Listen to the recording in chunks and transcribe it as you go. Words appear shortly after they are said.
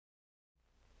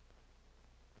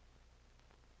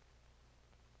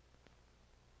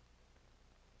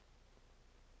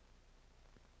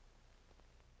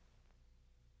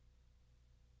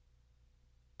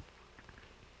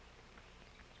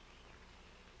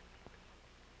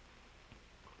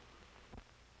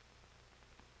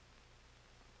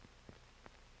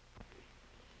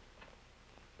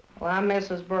Well, I'm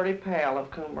Mrs. Bertie Powell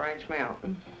of Coon Branch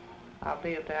Mountain. I've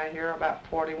lived out here about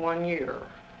 41 years.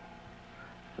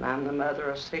 And I'm the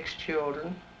mother of 6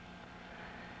 children.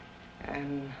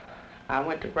 And I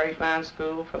went to grapevine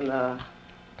school from the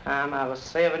time I was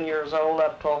 7 years old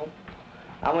up till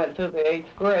I went through the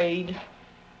 8th grade.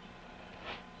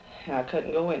 I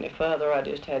couldn't go any further. I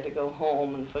just had to go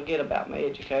home and forget about my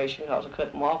education because I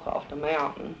couldn't walk off the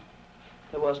mountain.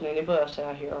 There wasn't any bus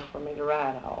out here for me to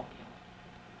ride off.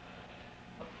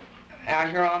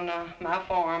 Out here on my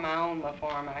farm, I own my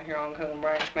farm out here on Coon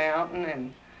Branch Mountain,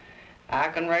 and I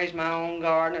can raise my own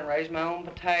garden and raise my own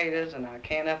potatoes, and I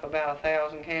can up about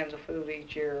 1,000 cans of food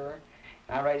each year.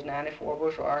 I raised 94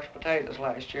 bushel Irish potatoes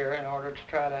last year in order to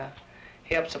try to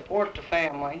help support the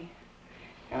family.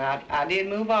 And I did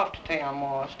move off to town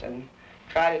once and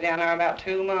tried it down there about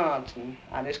 2 months, and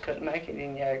I just couldn't make it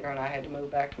in Yeager, and I had to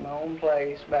move back to my own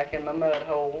place, back in my mud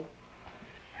hole.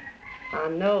 I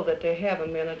know that there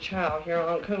haven't been a child here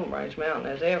on Coon Branch Mountain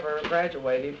that's ever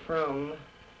graduated from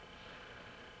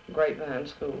grapevine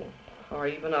school, or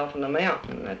even off on the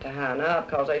mountain at the high now,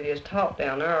 because they just taught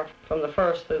down there from the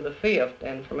 1st through the 5th,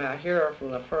 and from out here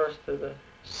from the 1st through the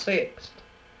 6th.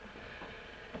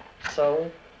 So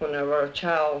whenever a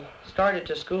child started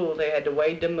to school, they had to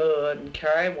wade the mud and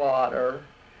carry water.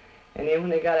 And then when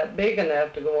they got up big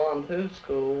enough to go on through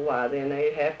school, why, then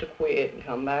they'd have to quit and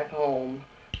come back home,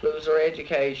 lose their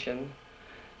education.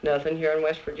 Nothing here in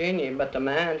West Virginia, but the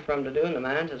mines, from doing the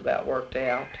mines, is about worked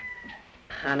out.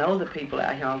 I know the people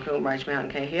out here on Coon Branch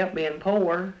Mountain can't help being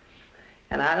poor,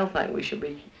 and I don't think we should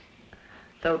be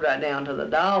thrown right down to the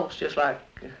dogs just like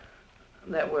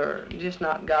that we're just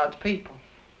not God's people.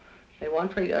 They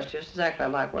want to treat us just exactly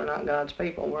like we're not God's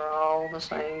people. We're all the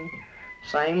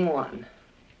same one.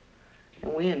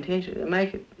 And we intentionally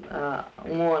make it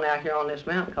one out here on this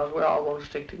mountain because we're all going to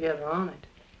stick together on it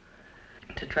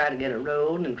to try to get a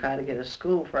road and try to get a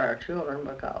school for our children,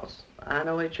 because I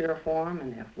know it's your farm,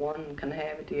 and if one can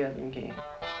have it, the other can.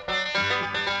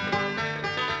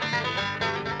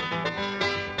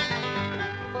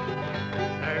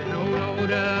 There's no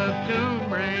road up Coon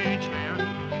Branch Mountain,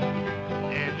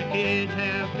 and the kids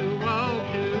have to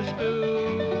walk to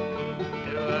school,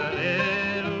 to a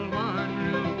little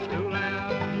one-room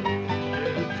schoolhouse,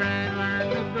 to try and learn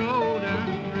the golden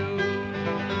rule.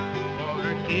 For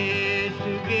the kids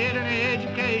to get an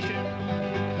education,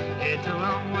 it's a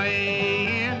long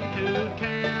way into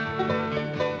town.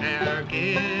 And our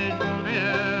kids will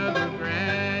never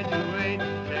graduate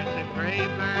since the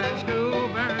grapevine school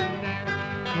burned down.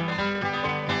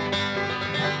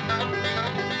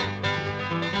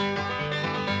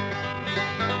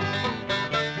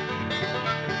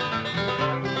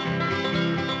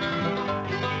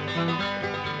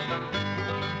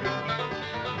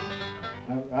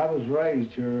 I was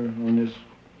raised here on this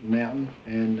mountain,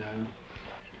 and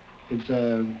it's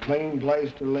a clean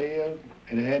place to live,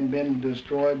 and it hadn't been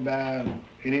destroyed by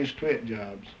any strip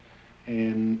jobs.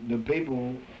 And the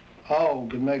people all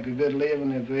could make a good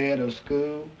living if they had a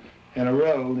school and a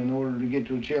road in order to get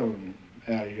their children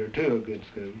out of here to a good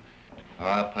school.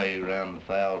 I pay around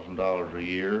 $1,000 a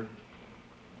year.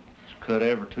 It's cut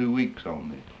every 2 weeks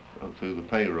on me through the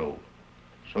payroll.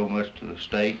 So much to the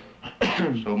state,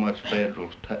 so much federal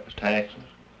taxes.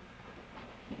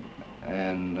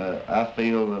 And I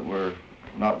feel that we're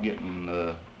not getting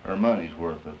our money's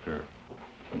worth up here.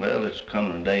 Well, it's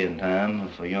coming a day and time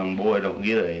if a young boy don't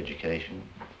get an education,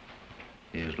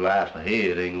 his life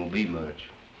ahead ain't gonna be much.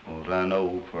 Well, as I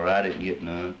know, for I didn't get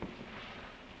none.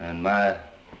 And my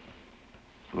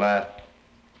life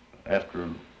after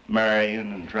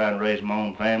marrying and trying to raise my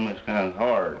own family is kind of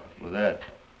hard with that.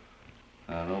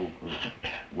 I know, 'cause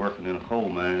working in a coal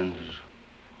mine,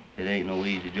 it ain't no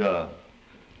easy job.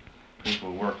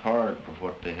 People work hard for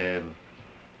what they have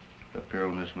up here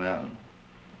on this mountain.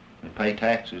 They pay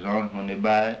taxes on it when they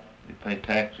buy it. They pay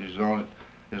taxes on it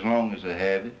as long as they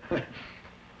have it.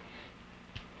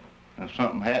 If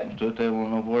something happens to it, they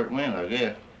won't know where it went, I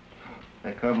guess.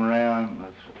 They come around,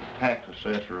 the tax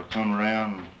assessor will come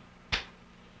around and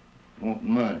want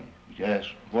money. You ask,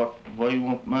 what do you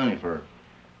want money for?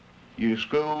 Your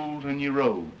schools and your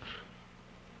roads.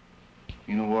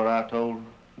 You know what I told her?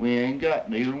 We ain't got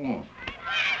neither one.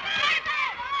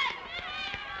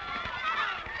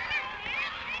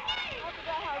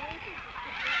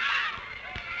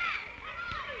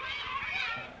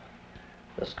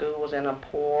 The school was in a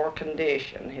poor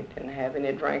condition. It didn't have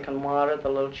any drinking water. The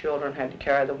little children had to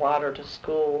carry the water to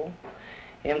school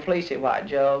in fleecy white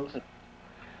jugs.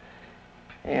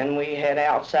 And we had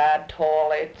outside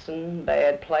toilets and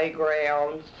bad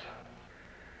playgrounds.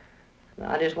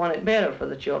 I just wanted better for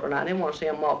the children. I didn't want to see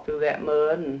them walk through that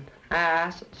mud and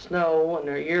ice and snow and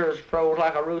their ears froze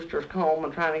like a rooster's comb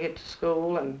and trying to get to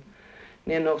school and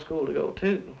then no school to go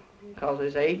to. Because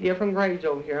there's 8 different grades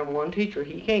over here and one teacher,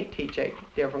 he can't teach 8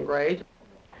 different grades.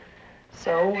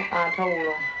 So I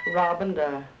told Robin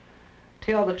to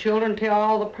tell the children, tell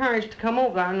all the parents to come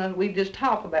over and we'd just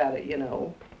talk about it, you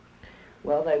know.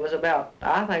 Well, there was about,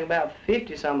 I think about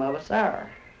 50 some of us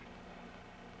there.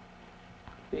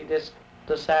 We just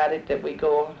decided that we'd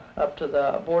go up to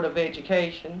the Board of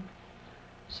Education,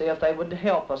 see if they would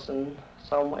help us in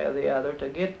some way or the other to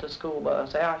get the school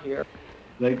bus out here.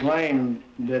 They claimed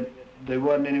that there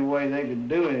wasn't any way they could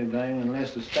do anything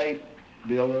unless the state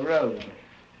built a road.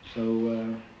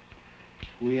 So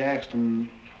we asked them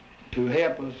to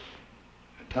help us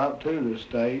talk to the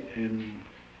state and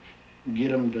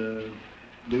get them to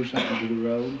do something to the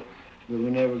road, but we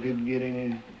never could get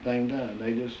anything done.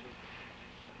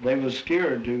 They were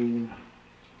scared to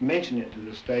mention it to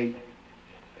the state,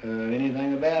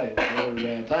 anything about it, or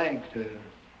to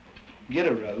get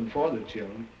a road for the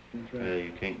children. That's right. Yeah,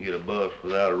 you can't get a bus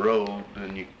without a road,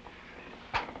 and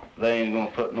they ain't gonna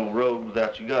put no road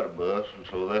without you got a bus, and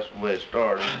so that's the way it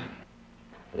started.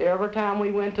 Every time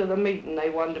we went to the meeting, they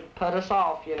wanted to put us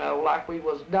off, you know, like we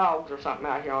was dogs or something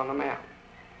out here on the mountain.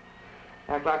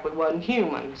 Act like we wasn't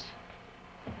humans.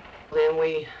 Then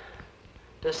we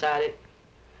decided,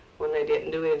 when they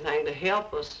didn't do anything to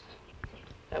help us,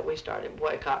 that we started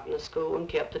boycotting the school and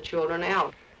kept the children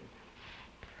out.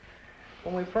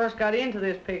 When we first got into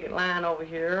this picket line over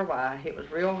here, why, it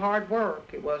was real hard work.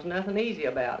 It was nothing easy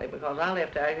about it because I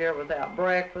left out here without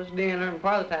breakfast, dinner, and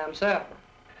part of the time supper.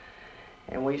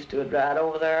 And we stood right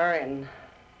over there and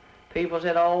people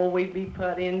said, oh, we'd be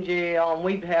put in jail and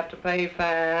we'd have to pay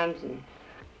fines. And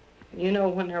you know,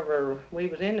 whenever we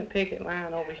was in the picket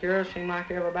line over here, it seemed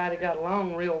like everybody got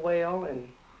along real well and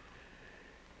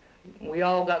we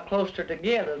all got closer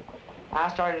together. I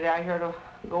started out here to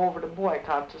go over to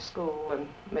boycott the school and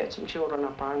met some children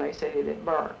up there and they said it had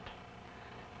burnt.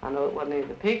 I know it wasn't any of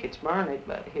the pickets burned it,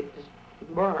 but it just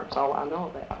burnt, that's all I know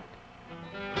about it.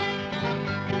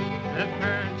 The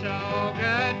parents all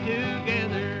got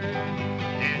together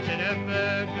and set up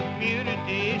a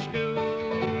community school.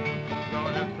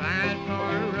 Gonna fight for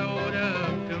a road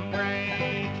up Coon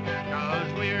Branch, 'cause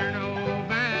we're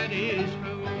nobody's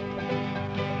fool.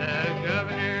 The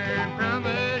governor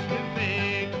promised to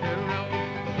fix the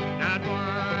road. Not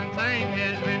one thing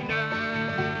has been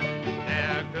done.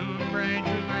 Now Coon Branch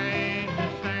remains the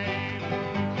same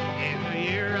in the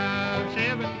year of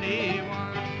 71.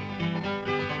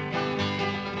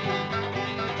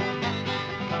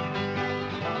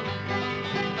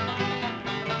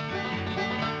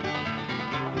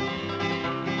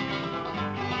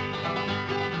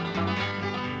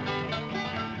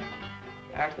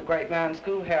 After the Grapevine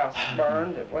Schoolhouse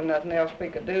burned, there wasn't nothing else we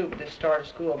could do but just start a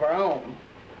school of our own.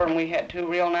 And we had 2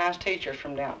 real nice teachers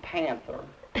from down Panther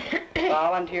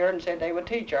volunteered and said they would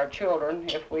teach our children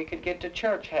if we could get the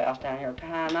church house down here,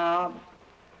 Tie Knob.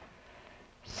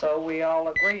 So we all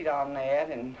agreed on that,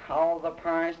 and all the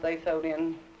parents, they throwed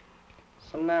in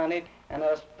some money, and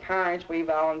us parents, we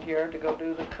volunteered to go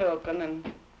do the cooking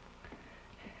and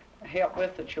help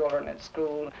with the children at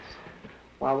school.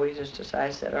 Well, we just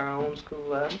decided to set our own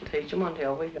school up and teach them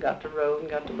until we got the road and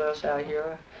got the bus out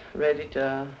here ready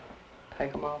to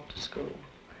take them off to school.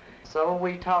 So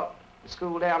we taught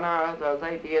school down there,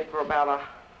 they did for about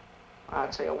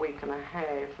I'd say a week and a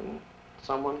half, and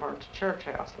someone burnt the church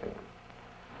house then.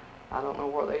 I don't know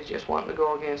whether they just wanted to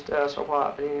go against us or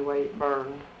what, but anyway, it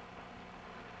burned.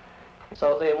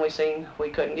 So then we seen we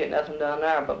couldn't get nothing done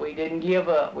there, but we didn't give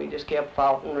up. We just kept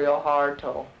fighting real hard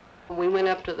till we went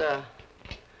up to the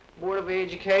Board of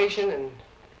Education, and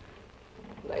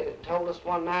they told us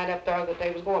one night up there that they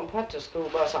was going to put the school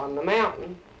bus on the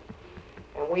mountain.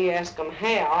 And we asked them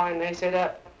how, and they said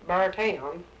up Bar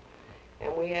Town.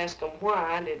 And we asked them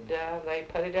why did they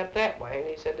put it up that way, and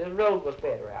he said the road was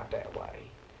better out that way.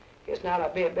 It's not a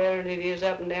bit better than it is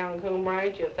up and down Coon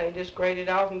Branch if they just grade it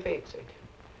off and fix it.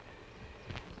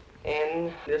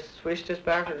 And this switched us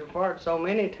backwards and forwards so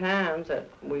many times that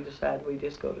we decided we'd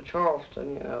just go to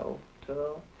Charleston, you know,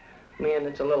 to men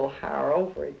that's a little higher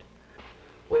over it.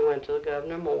 We went to the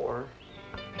Governor Moore.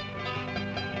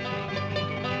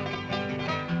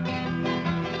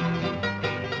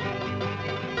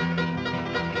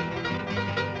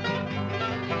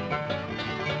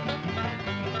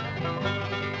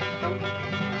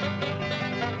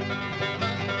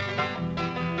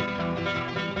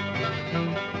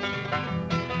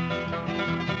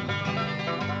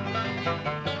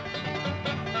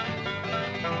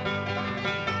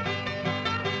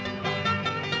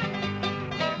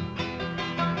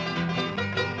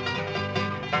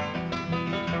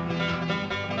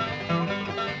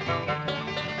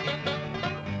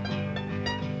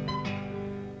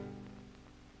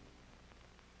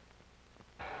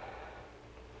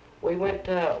 We went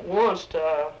once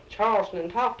to Charleston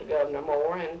and talked to Governor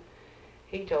Moore, and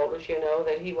he told us, you know,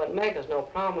 that he wouldn't make us no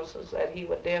promises, that he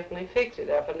would definitely fix it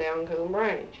up and down Coon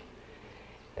Branch.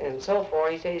 And so far,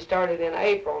 he said he started in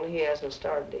April, and he hasn't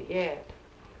started it yet.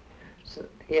 So,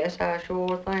 yes, I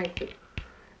sure think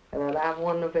that I've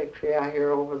won the victory out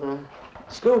here over the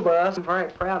school bus. I'm very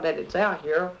proud that it's out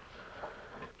here.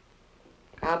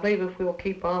 I believe if we'll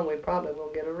keep on, we probably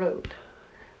will get a route.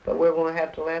 But we're going to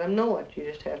have to let them know it. You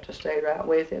just have to stay right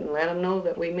with it and let them know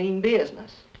that we mean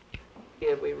business.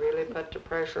 Yeah, we really put the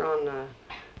pressure on the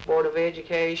Board of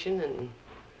Education and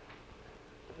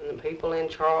the people in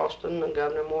Charleston, and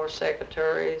Governor Moore's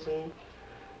secretaries, and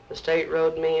the state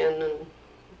road men, and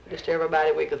just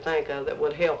everybody we could think of that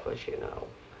would help us, you know,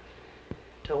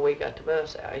 till we got the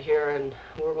bus out here. And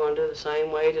we're going to do the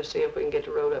same way to see if we can get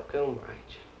the road up Coon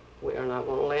Branch. We are not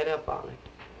going to let up on it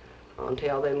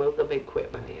until they move the big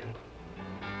equipment in.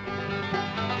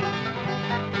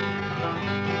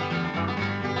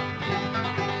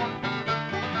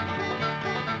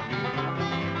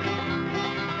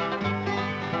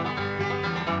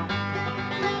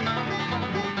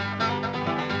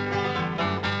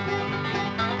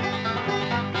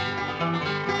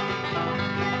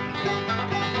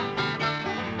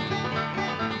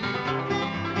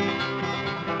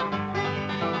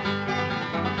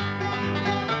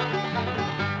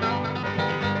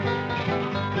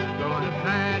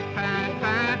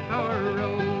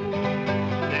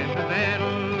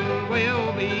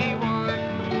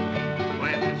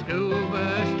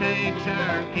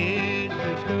 Our kids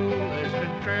to school has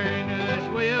been training